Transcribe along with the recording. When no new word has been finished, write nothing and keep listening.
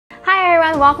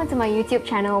everyone, welcome to my YouTube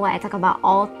channel where I talk about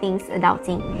all things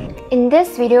adulting. In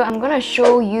this video, I'm going to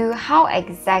show you how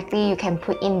exactly you can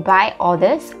put in buy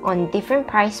orders on different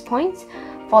price points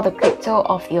for the crypto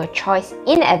of your choice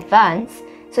in advance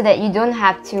so that you don't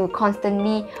have to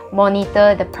constantly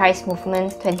monitor the price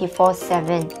movements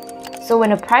 24/7. So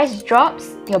when the price drops,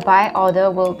 your buy order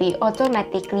will be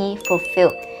automatically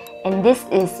fulfilled, and this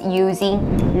is using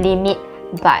limit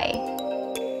buy.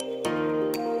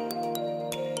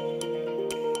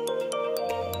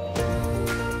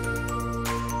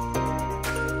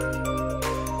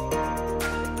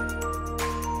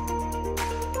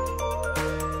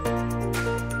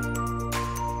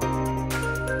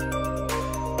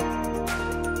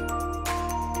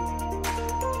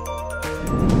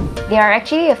 There are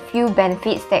actually a few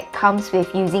benefits that comes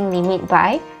with using limit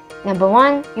buy. Number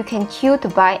one, you can queue to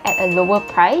buy at a lower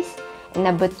price. And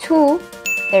number two,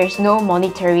 there is no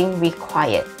monitoring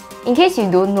required. In case you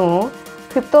don't know,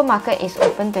 crypto market is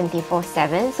open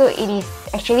 24/7, so it is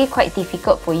actually quite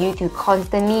difficult for you to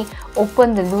constantly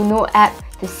open the Luno app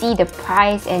to see the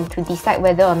price and to decide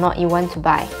whether or not you want to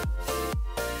buy.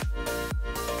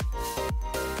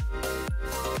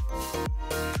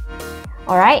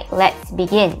 Alright, let's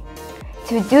begin.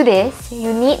 To do this,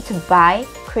 you need to buy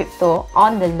crypto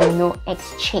on the Luno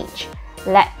exchange.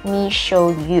 Let me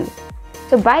show you.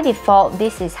 So by default,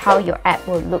 this is how your app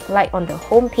will look like on the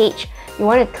home page. You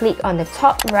want to click on the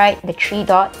top right, the three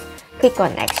dots, click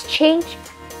on exchange.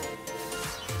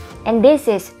 And this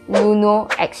is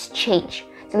Luno exchange.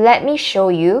 So let me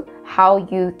show you how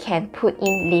you can put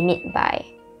in limit buy.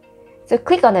 So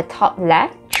click on the top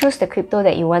left, choose the crypto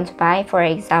that you want to buy. For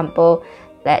example,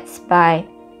 let's buy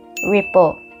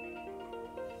Ripple.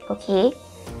 Okay,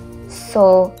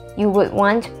 so you would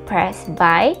want to press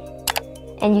buy,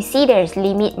 and you see there's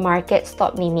limit, market,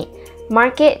 stop limit.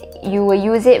 Market, you will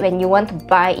use it when you want to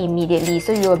buy immediately, so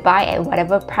you will buy at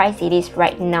whatever price it is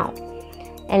right now.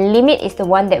 And limit is the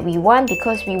one that we want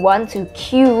because we want to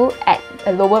queue at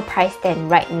a lower price than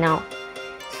right now.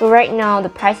 So right now the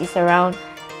price is around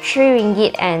 3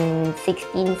 ringgit and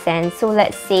 16 cents. So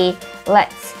let's say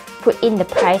let's put in the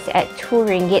price at 2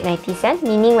 ringgit 90 cents,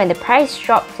 meaning when the price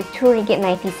drops to 2 ringgit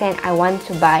 90 cents, I want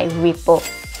to buy Ripple.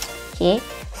 Okay,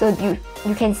 so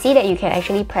you can see that you can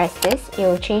actually press this, it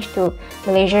will change to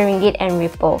Malaysia ringgit and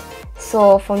Ripple.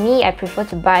 So for me, I prefer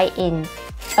to buy in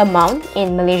amount,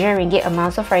 in Malaysia ringgit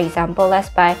amount. So for example, let's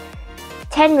buy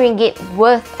 10 ringgit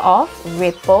worth of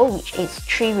Ripple, which is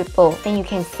 3 Ripple. Then you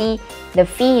can see the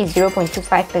fee is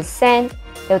 0.25%.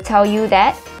 They'll tell you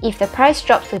that if the price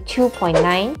drops to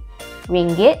 2.9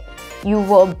 ringgit, you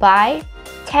will buy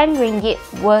 10 ringgit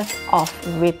worth of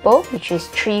Ripple, which is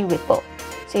 3 Ripple.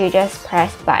 So you just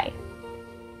press buy.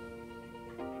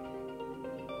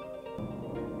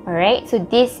 Alright, so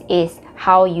this is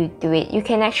how you do it. You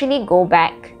can actually go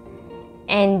back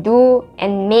and do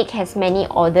and make as many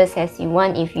orders as you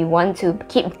want. If you want to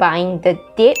keep buying the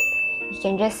dip, you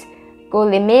can just go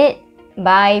limit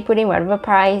buy, put in whatever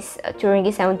price, 2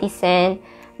 ringgit 70 cent,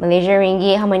 Malaysia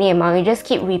ringgit, how many amount. You just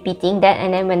keep repeating that,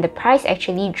 and then when the price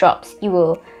actually drops, you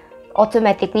will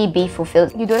automatically be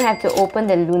fulfilled. You don't have to open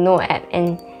the Luno app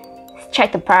and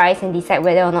check the price and decide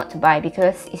whether or not to buy,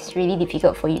 because it's really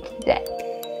difficult for you to do that.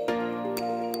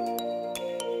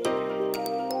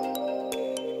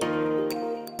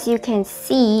 So you can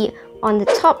see on the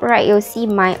top right, you'll see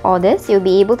my orders. You'll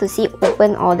be able to see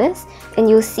open orders, and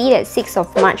you'll see that 6th of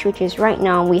March, which is right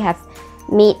now, we have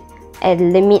made a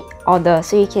limit order.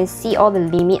 So you can see all the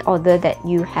limit order that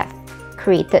you have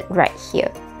created right here.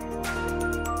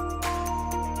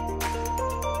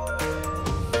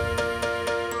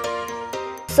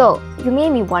 So you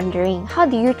may be wondering, how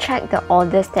do you track the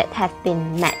orders that have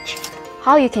been matched?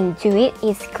 How you can do it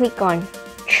is click on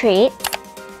trade,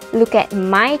 look at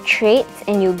my trades,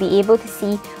 and you'll be able to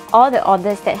see all the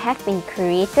orders that have been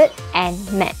created and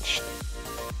matched.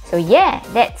 So yeah,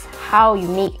 that's how you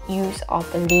make use of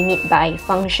the limit buy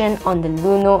function on the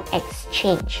Luno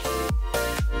exchange.